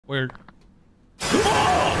Weird.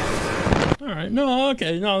 Alright, no,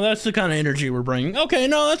 okay, no, that's the kind of energy we're bringing. Okay,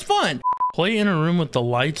 no, that's fine. Play in a room with the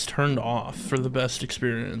lights turned off for the best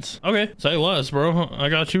experience. Okay, say less, bro. I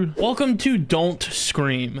got you. Welcome to Don't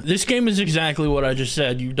Scream. This game is exactly what I just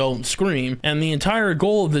said. You don't scream. And the entire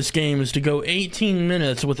goal of this game is to go 18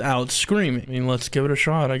 minutes without screaming. I mean, let's give it a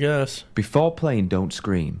shot, I guess. Before playing Don't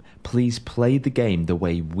Scream, please play the game the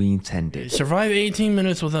way we intended. Survive 18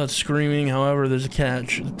 minutes without screaming. However, there's a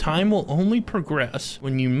catch. The time will only progress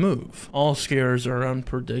when you move. All scares are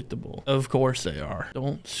unpredictable. Of course they are.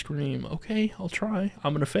 Don't scream. Okay, I'll try.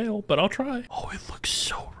 I'm gonna fail, but I'll try. Oh, it looks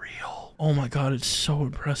so real. Oh my god, it's so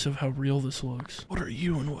impressive how real this looks. What are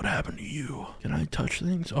you and what happened to you? Can I touch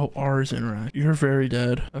things? Oh, R's interact. You're very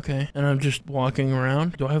dead. Okay, and I'm just walking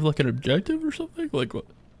around. Do I have like an objective or something? Like what?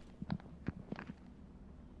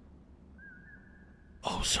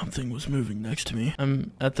 Oh, something was moving next to me.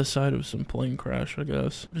 I'm at the side of some plane crash, I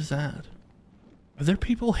guess. What is that? Are there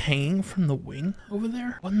people hanging from the wing over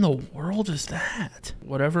there? What in the world is that?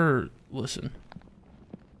 Whatever, listen.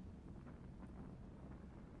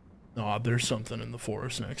 Oh, there's something in the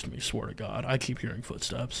forest next to me, swear to God. I keep hearing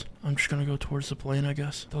footsteps. I'm just gonna go towards the plane, I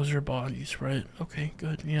guess. Those are bodies, right? Okay,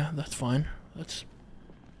 good. Yeah, that's fine. That's...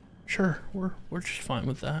 Sure, we're just fine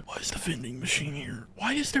with that. Why is the vending machine here?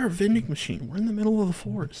 Why is there a vending machine? We're in the middle of the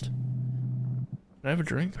forest. Can I have a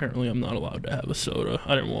drink? Apparently I'm not allowed to have a soda.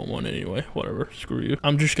 I didn't want one anyway. Whatever, screw you.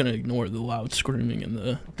 I'm just gonna ignore the loud screaming in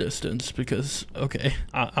the distance because, okay,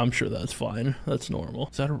 I'm sure that's fine. That's normal.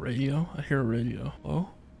 Is that a radio? I hear a radio.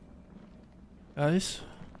 Oh? Guys?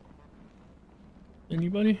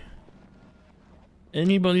 Anybody?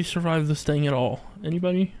 Anybody survive this thing at all?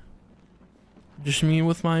 Anybody? Just me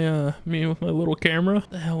with my little camera?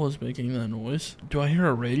 What the hell is making that noise? Do I hear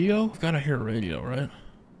a radio? I've gotta hear a radio, right?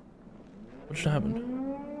 What just happened?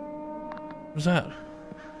 What was that?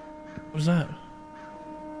 What was that?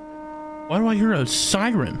 Why do I hear a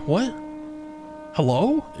siren? What?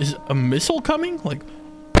 Hello? Is a missile coming? Like...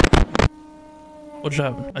 What just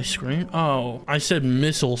happened? I screamed? Oh, I said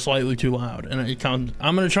missile slightly too loud and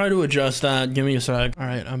I'm gonna try to adjust that. Give me a sec. All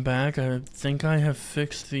right, I'm back. I think I have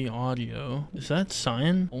fixed the audio. Is that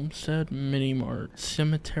sign? Homestead Mini Mart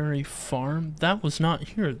Cemetery Farm? That was not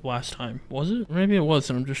here last time, was it? Maybe it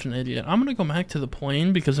was and I'm just an idiot. I'm gonna go back to the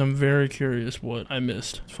plane because I'm very curious what I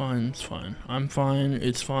missed. It's fine, it's fine. I'm fine,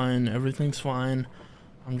 it's fine, everything's fine.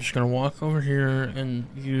 I'm just gonna walk over here and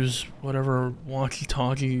use whatever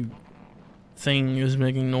walkie-talkie thing is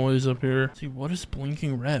making noise up here. See, what is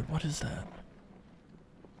blinking red? What is that?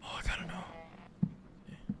 Oh, I gotta know.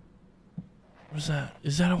 Okay. What is that?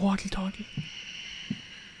 Is that a walkie-talkie?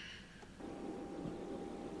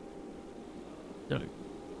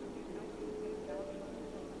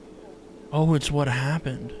 Oh, it's what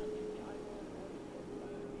happened.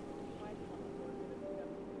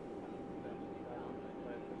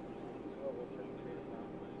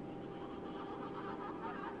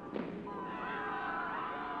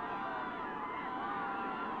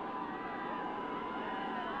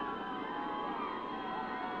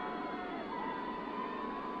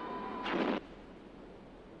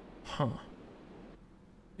 Huh.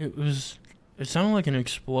 It sounded like an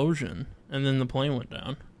explosion, and then the plane went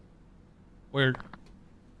down. Weird.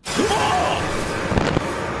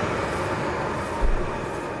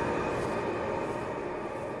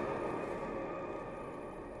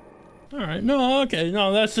 Alright, no, okay,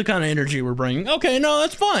 no, that's the kind of energy we're bringing. Okay, no,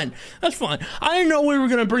 that's fine. That's fine. I didn't know we were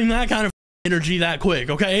gonna bring that kind of energy that quick,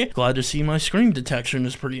 okay? Glad to see my scream detection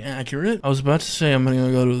is pretty accurate. I was about to say I'm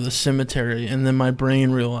gonna go to the cemetery, and then my brain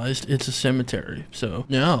realized it's a cemetery. So,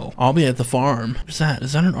 no, I'll be at the farm. What is that?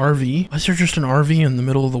 Is that an RV? Why is there just an RV in the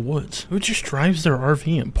middle of the woods? Who just drives their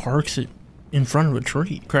RV and parks it in front of a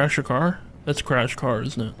tree? Crash a car? That's a crashed car,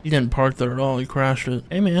 isn't it? He didn't park there at all, he crashed it.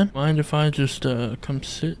 Hey man, mind if I just come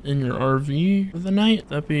sit in your RV for the night?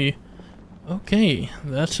 That'd be... Okay,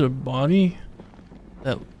 that's a body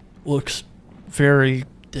that looks very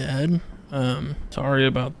dead. Sorry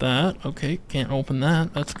about that. Okay, can't open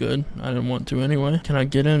that. That's good. I didn't want to anyway. Can I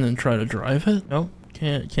get in and try to drive it? Nope,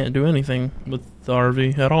 can't do anything with the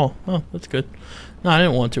RV at all. Oh, that's good. No, I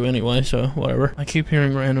didn't want to anyway, so whatever. I keep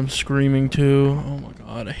hearing random screaming too. Oh my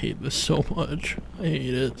god, I hate this so much. I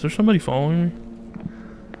hate it. Is there somebody following me?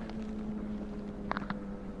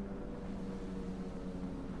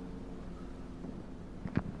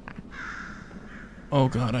 Oh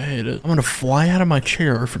god, I hate it. I'm gonna fly out of my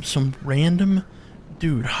chair from some random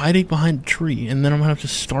dude hiding behind a tree, and then I'm gonna have to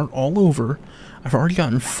start all over. I've already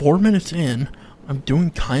gotten 4 minutes in. I'm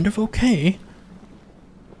doing kind of okay.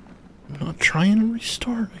 I'm not trying to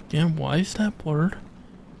restart again. Why is that blurred?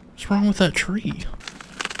 What's wrong with that tree?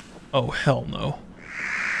 Oh, hell no.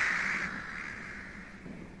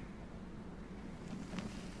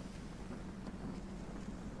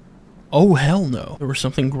 Oh, hell no. There was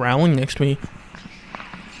something growling next to me.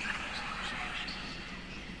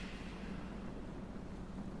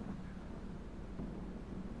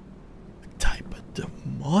 Type of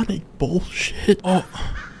demonic bullshit. Oh,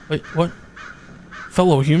 wait, what?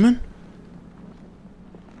 Fellow human?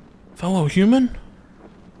 Fellow human?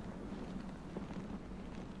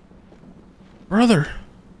 Brother.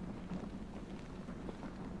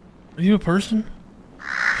 Are you a person?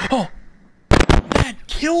 Oh! That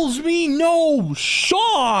kills me? No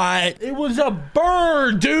shot! It was a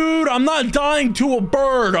bird, dude! I'm not dying to a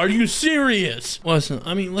bird! Are you serious? Listen,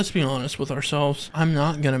 I mean, let's be honest with ourselves. I'm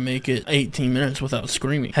not gonna make it 18 minutes without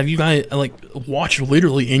screaming. Have you guys, like, watched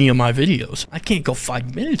literally any of my videos? I can't go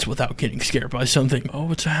 5 minutes without getting scared by something.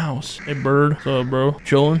 Oh, it's a house. Hey, bird. What's up, bro?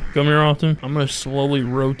 Chillin'? Come here often? I'm gonna slowly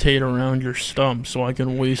rotate around your stump so I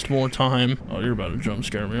can waste more time. Oh, you're about to jump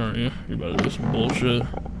scare me, aren't you? You're about to do some bullshit.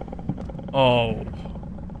 Oh.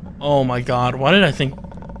 Oh my god, why did I think...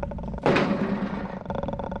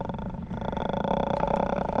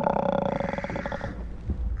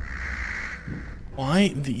 Why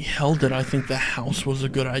the hell did I think the house was a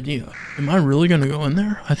good idea? Am I really gonna go in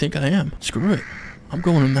there? I think I am. Screw it. I'm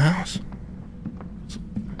going in the house.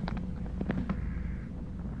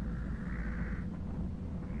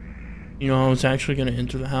 You know, I was actually gonna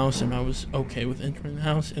enter the house and I was okay with entering the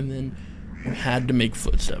house, and then you had to make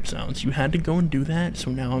footstep sounds. You had to go and do that, so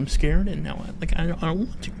now I'm scared, and now I don't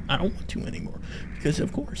want to. I don't want to anymore, because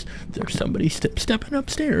of course there's somebody stepping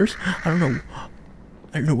upstairs. I don't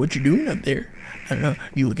know what you're doing up there. I don't know.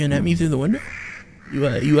 You looking at me through the window?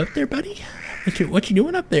 You up there, buddy? What you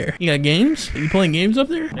doing up there? You got games? Are you playing games up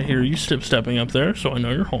there? I hear you stepping up there, so I know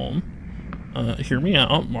you're home. Hear me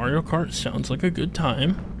out. Mario Kart sounds like a good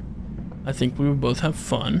time. I think we would both have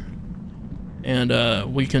fun.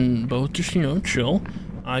 And we can both just, you know, chill.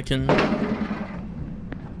 I can...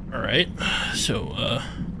 Alright, so,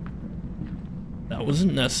 that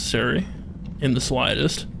wasn't necessary in the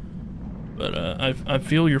slightest. But, I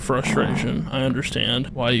feel your frustration. I understand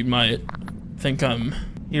why you might think I'm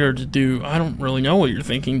here to do... I don't really know what you're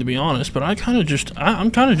thinking, to be honest, but I'm kind of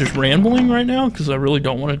just rambling right now, because I really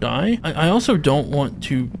don't want to die. I also don't want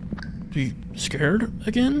to be scared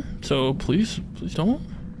again, so please don't.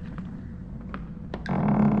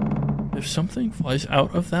 If something flies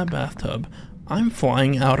out of that bathtub, I'm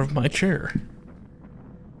flying out of my chair.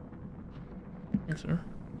 Yes, sir.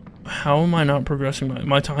 How am I not progressing?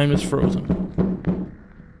 My time is frozen.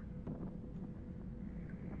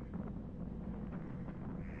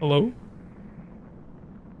 Hello?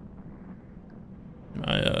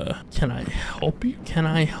 Can I help you? Can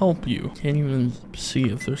I help you? Can't even see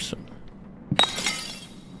if there's some...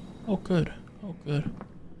 Oh, good. Oh, good.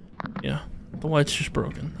 Yeah. The light's just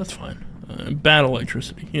broken. That's fine. Bad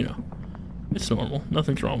electricity, you know. It's normal.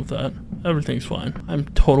 Nothing's wrong with that. Everything's fine. I'm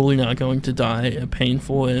totally not going to die a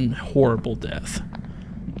painful and horrible death.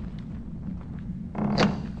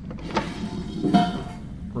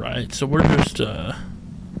 Right, so we're just,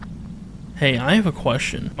 Hey, I have a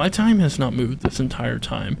question. My time has not moved this entire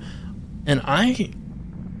time, and I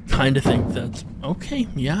kind of think that's okay.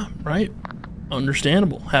 Yeah, right.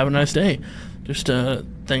 Understandable. Have a nice day. Just,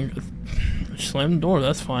 slam the door.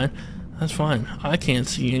 That's fine. That's fine. I can't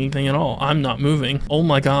see anything at all. I'm not moving. Oh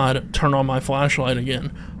my god, turn on my flashlight again.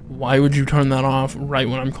 Why would you turn that off right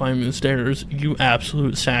when I'm climbing the stairs? You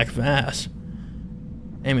absolute sack of ass.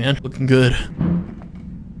 Hey man, looking good.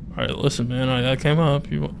 Alright, listen man, I came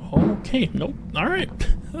up. You okay, nope. Alright.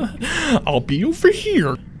 I'll be over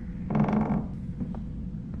here.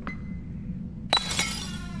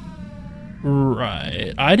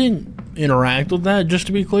 Right. I didn't interact with that, just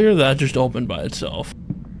to be clear. That just opened by itself.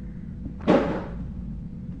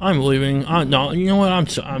 I'm leaving. No, you know what? I'm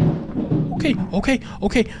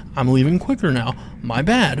okay. I'm leaving quicker now. My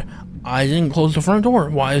bad. I didn't close the front door.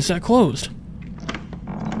 Why is that closed?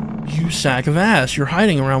 You sack of ass. You're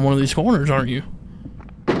hiding around one of these corners, aren't you?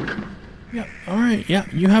 Yeah, alright. Yeah,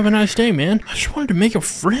 you have a nice day, man. I just wanted to make a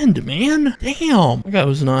friend, man. Damn. That guy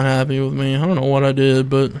was not happy with me. I don't know what I did,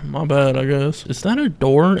 but my bad, I guess. Is that a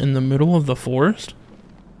door in the middle of the forest?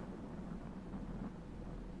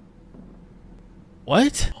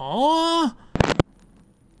 What? Huh?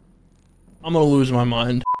 I'm gonna lose my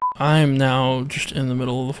mind. I'm now just in the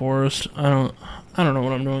middle of the forest. I don't know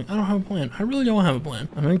what I'm doing. I don't have a plan. I really don't have a plan.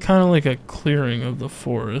 I'm in kind of like a clearing of the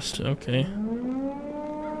forest. Okay.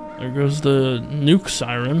 There goes the nuke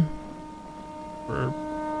siren. Or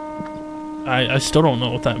I still don't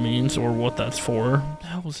know what that means or what that's for. What the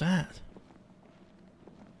hell was that?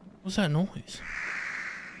 What's that noise?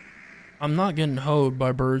 I'm not getting hoed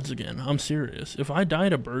by birds again. I'm serious. If I die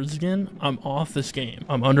to birds again, I'm off this game.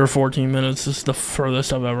 I'm under 14 minutes. This is the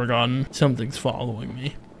furthest I've ever gotten. Something's following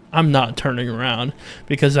me. I'm not turning around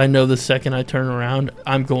because I know the second I turn around,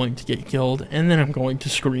 I'm going to get killed and then I'm going to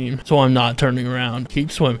scream. So I'm not turning around.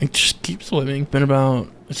 Keep swimming. Just keep swimming.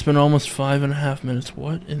 It's been almost 5.5 minutes.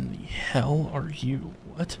 What in the hell are you?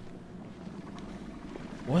 What?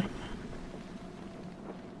 What?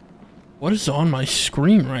 What is on my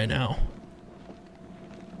screen right now?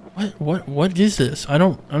 What is this? I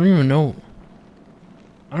don't even know.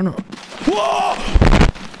 I don't know. Whoa!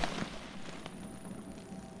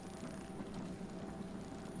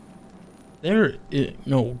 There is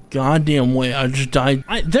no goddamn way I just died.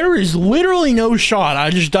 There is literally no shot.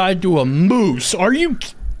 I just died to a moose. Are you?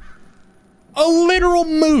 A literal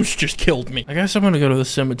moose just killed me. I guess I'm gonna go to the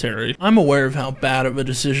cemetery. I'm aware of how bad of a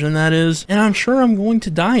decision that is, and I'm sure I'm going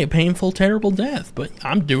to die a painful, terrible death, but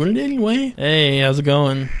I'm doing it anyway. Hey, how's it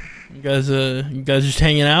going? You guys just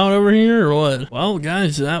hanging out over here or what? Well,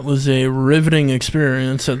 guys, that was a riveting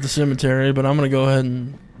experience at the cemetery, but I'm gonna go ahead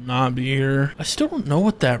and not be here. I still don't know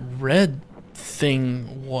what that red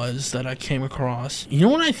thing was that I came across. You know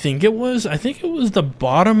what I think it was? I think it was the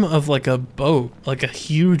bottom of like a boat, like a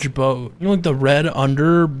huge boat. You know, like the red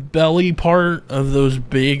underbelly part of those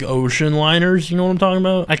big ocean liners. You know what I'm talking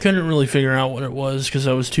about? I couldn't really figure out what it was because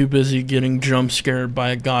I was too busy getting jump scared by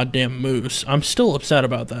a goddamn moose. I'm still upset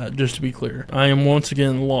about that, just to be clear. I am once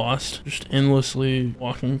again lost, just endlessly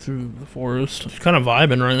walking through the forest. Just kind of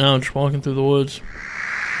vibing right now, just walking through the woods.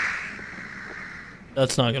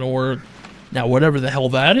 That's not gonna work. Now, whatever the hell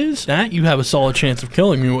that is, that you have a solid chance of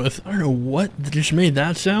killing me with. I don't know what just made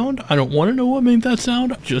that sound. I don't want to know what made that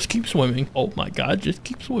sound. Just keep swimming. Oh my god, just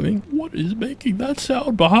keep swimming. What is making that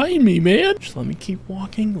sound behind me, man? Just let me keep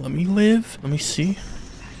walking. Let me live. Let me see.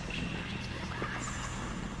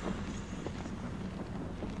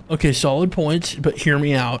 Okay, solid points, but hear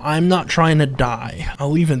me out. I'm not trying to die.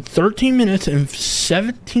 I'll leave in 13 minutes and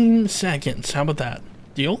 17 seconds. How about that?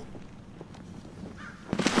 Deal?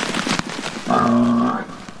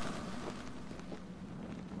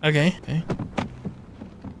 Okay.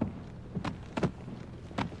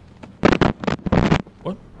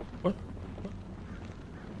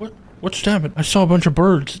 What just happened? I saw a bunch of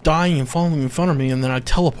birds dying and falling in front of me, and then I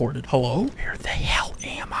teleported. Hello? Where the hell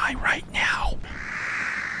am I right now?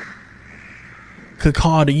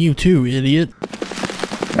 Caw to you too, idiot.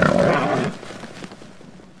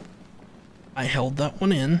 I held that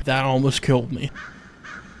one in. That almost killed me.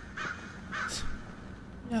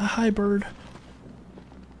 Yeah, hi, bird.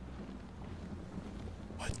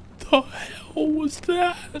 What the hell was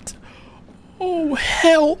that? Oh,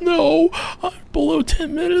 hell no. I'm below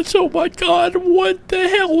 10 minutes. Oh my god, what the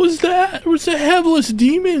hell was that? It was a headless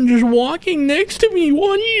demon just walking next to me.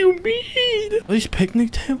 What do you mean? Are these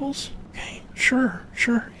picnic tables? Okay, sure,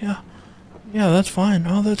 yeah. Yeah, that's fine.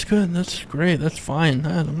 Oh, that's good. That's great. That's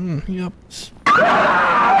fine. Yep.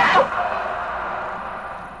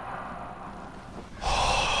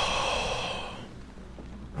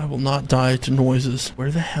 I will not die to noises. Where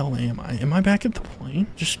the hell am I? Am I back at the plane?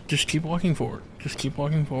 Just keep walking forward. Just keep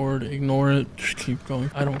walking forward. Ignore it. Just keep going.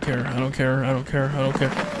 I don't care. I don't care. I don't care. I don't care.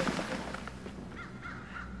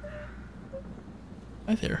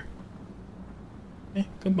 Hi there. Hey,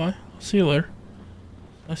 goodbye. I'll see you later.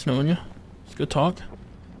 Nice knowing you. It's good talk.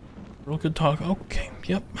 Real good talk. Okay.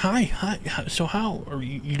 Yep. Hi. So how are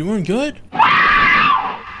you doing good?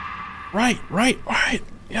 Right. All right.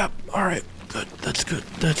 Yep. All right. Good. That's good.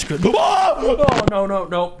 That's good. Oh, no.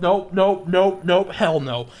 Hell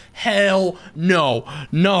no. Hell no.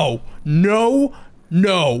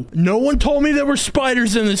 No one told me there were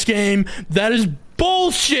spiders in this game. That is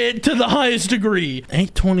bullshit to the highest degree.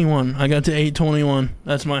 821. I got to 821.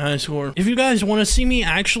 That's my high score. If you guys want to see me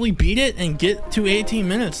actually beat it and get to 18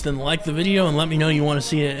 minutes, then like the video and let me know you want to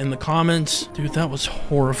see it in the comments. Dude, that was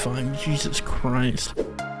horrifying. Jesus Christ.